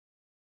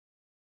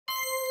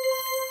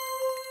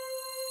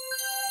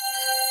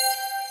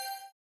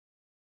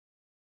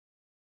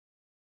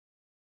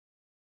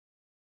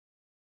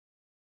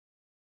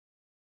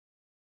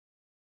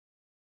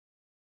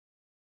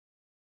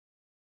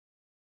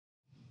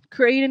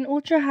Create an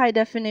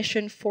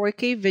ultra-high-definition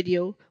 4K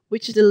video,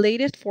 which is the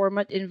latest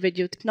format in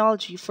video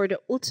technology for the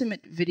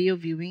ultimate video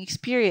viewing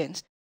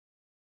experience.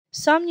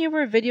 Some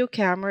newer video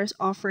cameras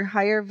offer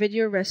higher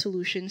video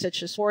resolution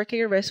such as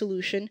 4K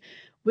resolution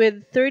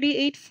with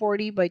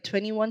 3840 by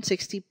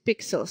 2160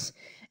 pixels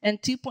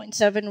and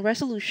 2.7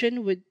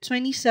 resolution with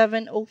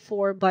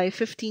 2704 by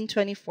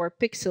 1524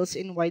 pixels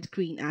in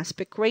widescreen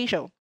aspect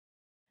ratio.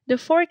 The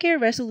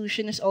 4K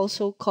resolution is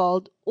also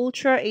called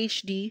Ultra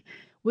HD,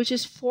 which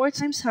is 4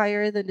 times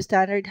higher than the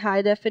standard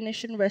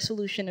high-definition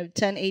resolution of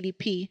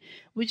 1080p,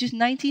 which is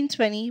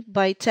 1920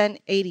 by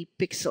 1080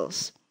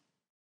 pixels.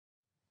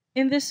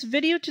 In this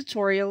video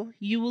tutorial,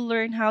 you will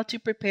learn how to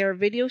prepare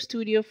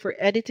VideoStudio for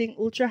editing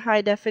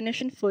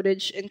ultra-high-definition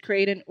footage and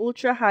create an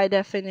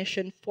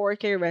ultra-high-definition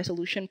 4K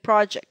resolution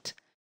project.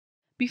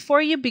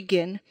 Before you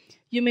begin,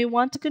 you may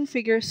want to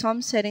configure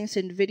some settings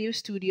in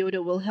VideoStudio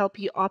that will help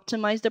you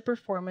optimize the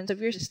performance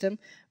of your system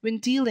when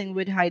dealing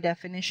with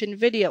high-definition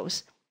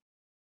videos.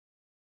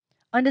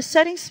 On the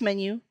Settings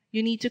menu,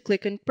 you need to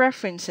click on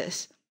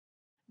Preferences.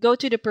 Go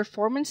to the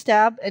Performance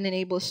tab and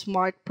enable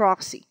Smart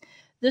Proxy.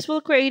 This will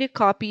create a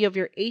copy of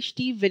your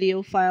HD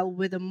video file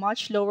with a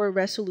much lower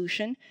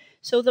resolution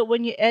so that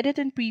when you edit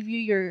and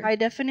preview your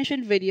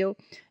high-definition video,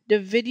 the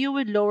video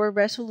with lower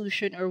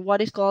resolution, or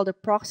what is called a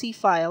proxy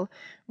file,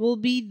 will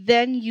be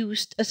then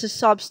used as a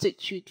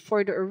substitute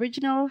for the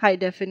original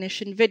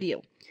high-definition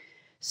video.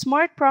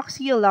 Smart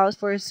Proxy allows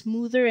for a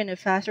smoother and a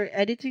faster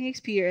editing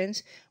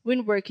experience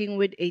when working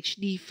with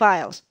HD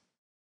files.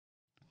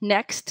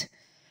 Next,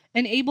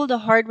 enable the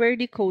hardware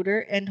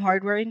decoder and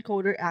hardware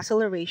encoder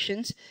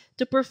accelerations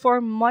to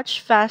perform much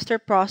faster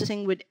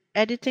processing with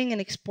editing and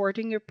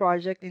exporting your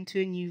project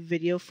into a new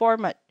video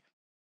format.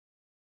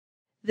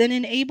 Then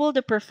enable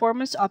the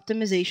performance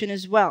optimization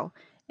as well.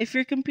 If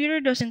your computer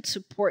doesn't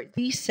support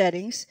these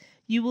settings,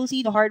 you will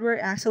see the hardware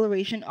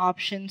acceleration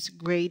options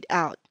grayed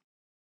out.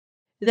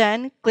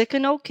 Then, click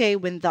on OK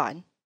when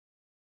done.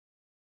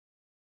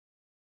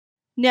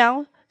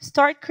 Now,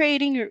 start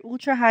creating your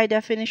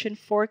ultra-high-definition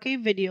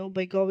 4K video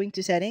by going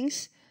to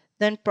Settings,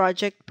 then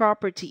Project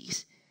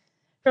Properties.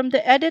 From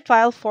the Edit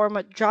File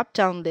Format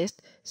drop-down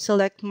list,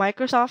 select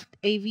Microsoft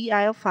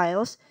AVI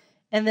Files,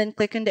 and then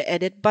click on the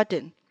Edit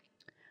button.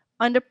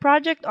 On the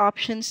Project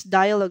Options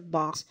dialog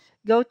box,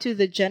 go to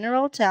the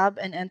General tab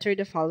and enter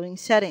the following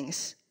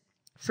settings.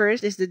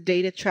 First is the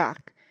Data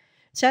Track.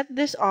 Set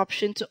this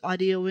option to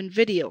audio and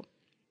video.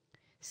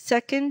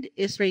 Second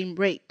is frame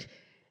rate.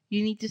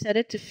 You need to set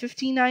it to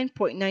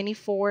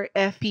 59.94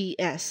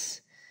 FPS.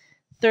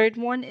 Third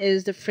one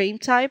is the frame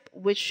type,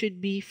 which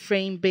should be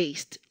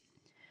frame-based.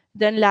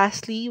 Then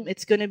lastly,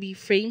 it's going to be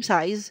frame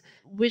size,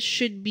 which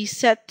should be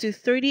set to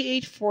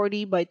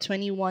 3840 by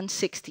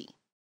 2160.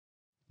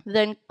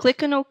 Then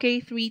click on OK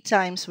 3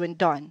 times when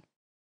done.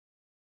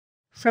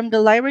 From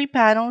the Library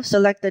panel,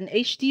 select an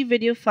HD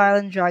video file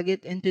and drag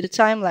it into the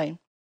timeline.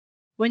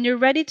 When you're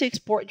ready to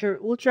export your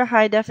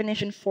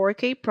ultra-high-definition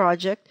 4K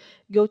project,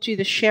 go to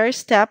the Share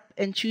step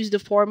and choose the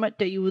format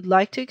that you would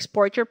like to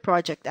export your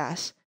project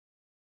as.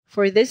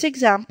 For this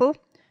example,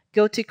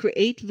 go to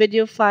Create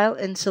Video File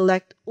and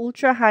select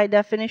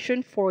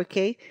Ultra-High-Definition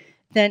 4K,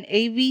 then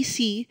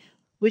AVC,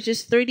 which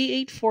is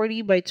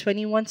 3840 by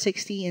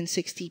 2160 and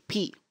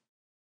 60p.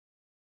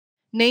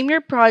 Name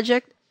your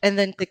project and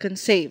then click on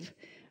Save.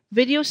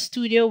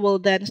 VideoStudio will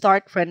then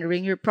start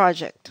rendering your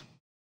project.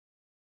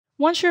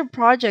 Once your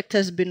project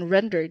has been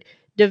rendered,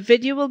 the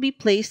video will be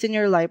placed in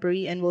your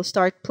library and will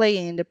start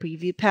playing in the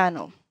preview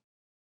panel.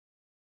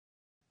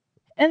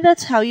 And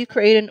that's how you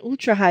create an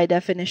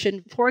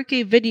ultra-high-definition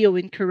 4K video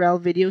in Corel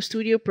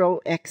VideoStudio Pro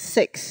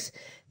X6.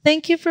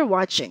 Thank you for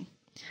watching.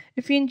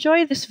 If you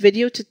enjoyed this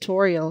video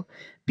tutorial,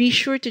 be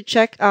sure to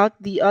check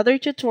out the other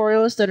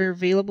tutorials that are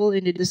available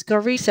in the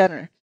Discovery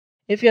Center.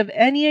 If you have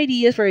any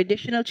ideas for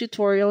additional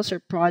tutorials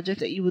or projects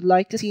that you would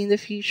like to see in the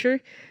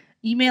future,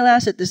 email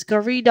us at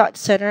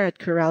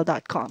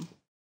discovery.center@corel.com.